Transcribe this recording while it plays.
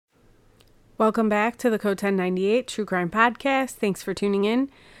Welcome back to the Code 1098 True Crime Podcast. Thanks for tuning in.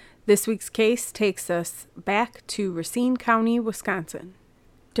 This week's case takes us back to Racine County, Wisconsin.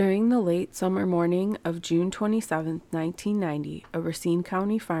 During the late summer morning of June 27, 1990, a Racine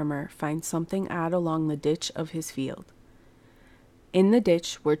County farmer finds something odd along the ditch of his field. In the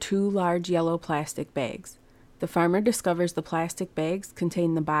ditch were two large yellow plastic bags. The farmer discovers the plastic bags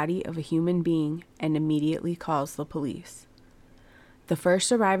contain the body of a human being and immediately calls the police. The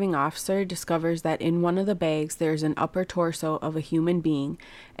first arriving officer discovers that in one of the bags there is an upper torso of a human being,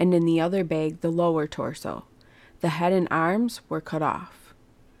 and in the other bag the lower torso. The head and arms were cut off.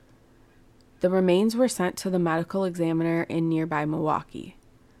 The remains were sent to the medical examiner in nearby Milwaukee.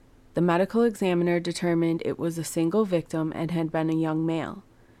 The medical examiner determined it was a single victim and had been a young male.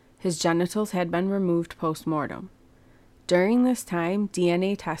 His genitals had been removed post-mortem. During this time,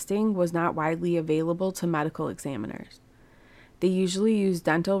 DNA testing was not widely available to medical examiners. They usually use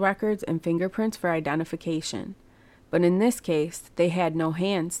dental records and fingerprints for identification, but in this case, they had no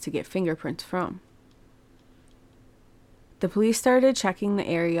hands to get fingerprints from. The police started checking the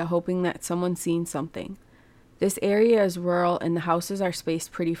area, hoping that someone seen something. This area is rural and the houses are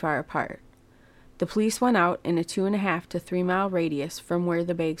spaced pretty far apart. The police went out in a 2.5 to 3 mile radius from where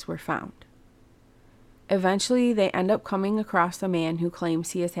the bags were found. Eventually, they end up coming across a man who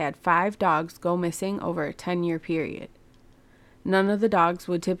claims he has had 5 dogs go missing over a 10-year period. None of the dogs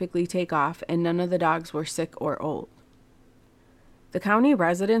would typically take off, and none of the dogs were sick or old. The county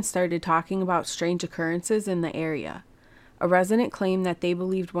residents started talking about strange occurrences in the area. A resident claimed that they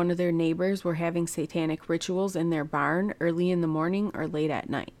believed one of their neighbors were having satanic rituals in their barn early in the morning or late at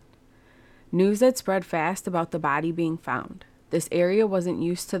night. News had spread fast about the body being found. This area wasn't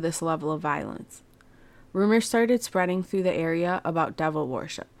used to this level of violence. Rumors started spreading through the area about devil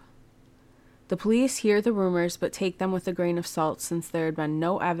worship. The police hear the rumors but take them with a grain of salt since there had been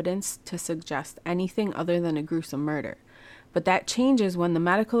no evidence to suggest anything other than a gruesome murder. But that changes when the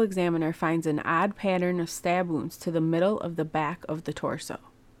medical examiner finds an odd pattern of stab wounds to the middle of the back of the torso.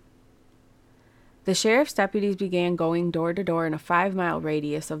 The sheriff's deputies began going door to door in a 5-mile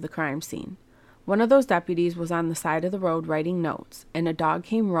radius of the crime scene. One of those deputies was on the side of the road writing notes, and a dog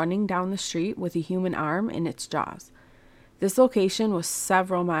came running down the street with a human arm in its jaws. This location was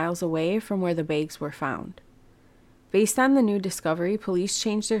several miles away from where the bags were found. Based on the new discovery, police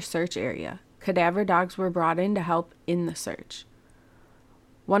changed their search area. Cadaver dogs were brought in to help in the search.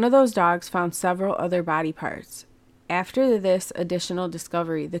 One of those dogs found several other body parts. After this additional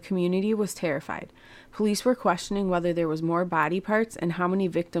discovery, the community was terrified. Police were questioning whether there was more body parts and how many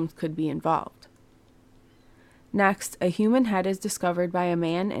victims could be involved. Next, a human head is discovered by a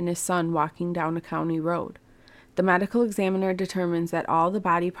man and his son walking down a county road. The medical examiner determines that all the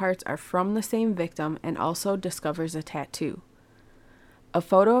body parts are from the same victim and also discovers a tattoo. A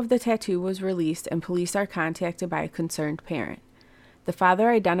photo of the tattoo was released and police are contacted by a concerned parent. The father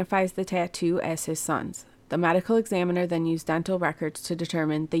identifies the tattoo as his son's. The medical examiner then used dental records to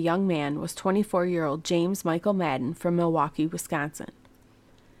determine the young man was 24-year-old James Michael Madden from Milwaukee, Wisconsin.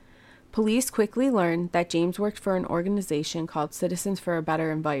 Police quickly learned that James worked for an organization called Citizens for a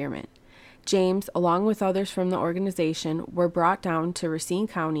Better Environment. James, along with others from the organization, were brought down to Racine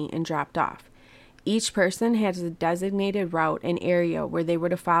County and dropped off. Each person has a designated route and area where they were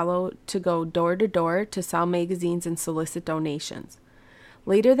to follow to go door to door to sell magazines and solicit donations.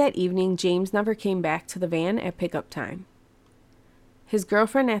 Later that evening, James never came back to the van at pickup time. His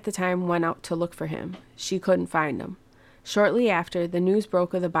girlfriend at the time went out to look for him. She couldn't find him. Shortly after, the news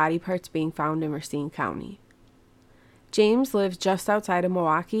broke of the body parts being found in Racine County. James lives just outside of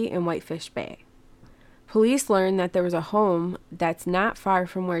Milwaukee in Whitefish Bay. Police learned that there was a home that's not far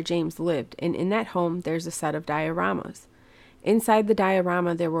from where James lived, and in that home there's a set of dioramas. Inside the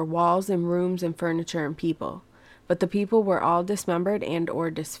diorama there were walls and rooms and furniture and people, but the people were all dismembered and or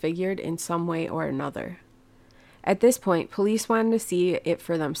disfigured in some way or another. At this point, police wanted to see it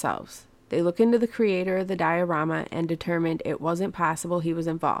for themselves. They looked into the creator of the diorama and determined it wasn't possible he was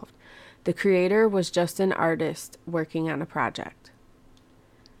involved. The creator was just an artist working on a project.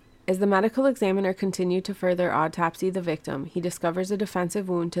 As the medical examiner continued to further autopsy the victim, he discovers a defensive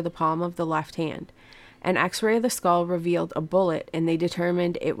wound to the palm of the left hand. An x-ray of the skull revealed a bullet, and they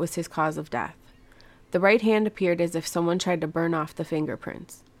determined it was his cause of death. The right hand appeared as if someone tried to burn off the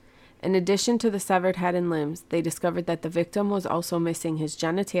fingerprints. In addition to the severed head and limbs, they discovered that the victim was also missing his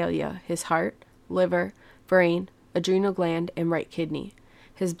genitalia, his heart, liver, brain, adrenal gland, and right kidney.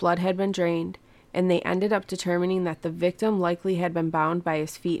 His blood had been drained, and they ended up determining that the victim likely had been bound by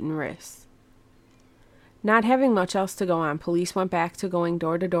his feet and wrists. Not having much else to go on, police went back to going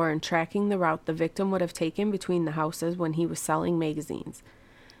door to door and tracking the route the victim would have taken between the houses when he was selling magazines.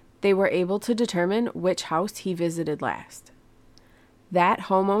 they were able to determine which house he visited last. That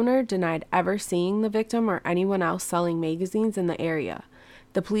homeowner denied ever seeing the victim or anyone else selling magazines in the area.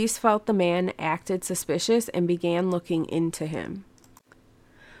 The police felt the man acted suspicious and began looking into him.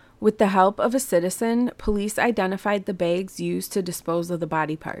 With the help of a citizen, police identified the bags used to dispose of the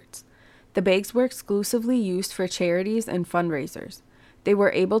body parts. The bags were exclusively used for charities and fundraisers. They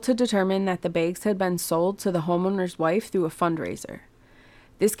were able to determine that the bags had been sold to the homeowner's wife through a fundraiser.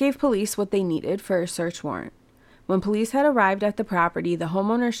 This gave police what they needed for a search warrant. When police had arrived at the property, the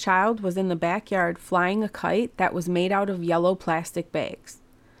homeowner's child was in the backyard flying a kite that was made out of yellow plastic bags.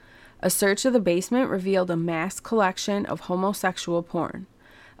 A search of the basement revealed a mass collection of homosexual porn.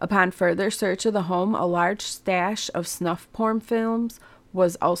 Upon further search of the home, a large stash of snuff porn films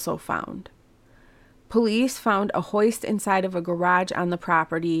was also found. Police found a hoist inside of a garage on the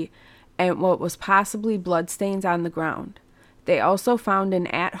property and what was possibly bloodstains on the ground. They also found an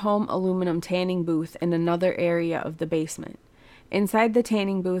at-home aluminum tanning booth in another area of the basement. Inside the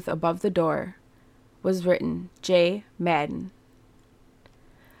tanning booth above the door was written, J. Madden.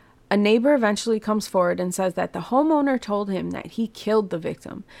 A neighbor eventually comes forward and says that the homeowner told him that he killed the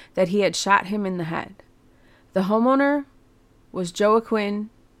victim, that he had shot him in the head. The homeowner was Joaquin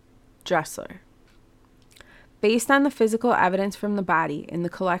Dressler. Based on the physical evidence from the body and the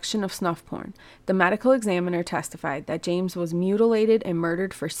collection of snuff porn, the medical examiner testified that James was mutilated and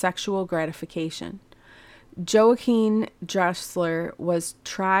murdered for sexual gratification. Joaquin Dressler was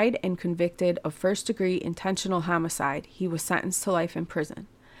tried and convicted of first-degree intentional homicide. He was sentenced to life in prison.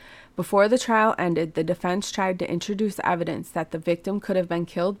 Before the trial ended, the defense tried to introduce evidence that the victim could have been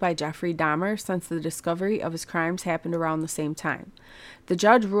killed by Jeffrey Dahmer since the discovery of his crimes happened around the same time. The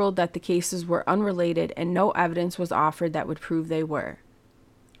judge ruled that the cases were unrelated and no evidence was offered that would prove they were.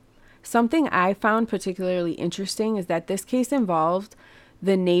 Something I found particularly interesting is that this case involved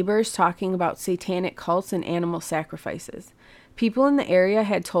the neighbors talking about satanic cults and animal sacrifices. People in the area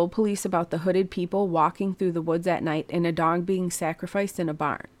had told police about the hooded people walking through the woods at night and a dog being sacrificed in a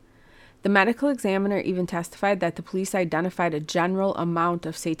barn. The medical examiner even testified that the police identified a general amount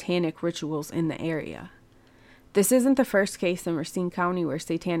of satanic rituals in the area. This isn't the first case in Racine County where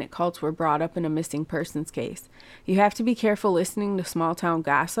satanic cults were brought up in a missing persons case. You have to be careful listening to small town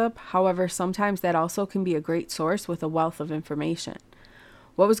gossip. However, sometimes that also can be a great source with a wealth of information.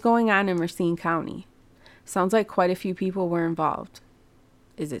 What was going on in Racine County? Sounds like quite a few people were involved.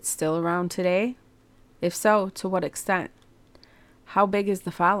 Is it still around today? If so, to what extent? How big is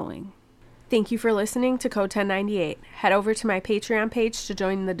the following? Thank you for listening to Code 1098. Head over to my Patreon page to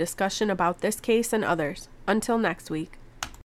join the discussion about this case and others. Until next week.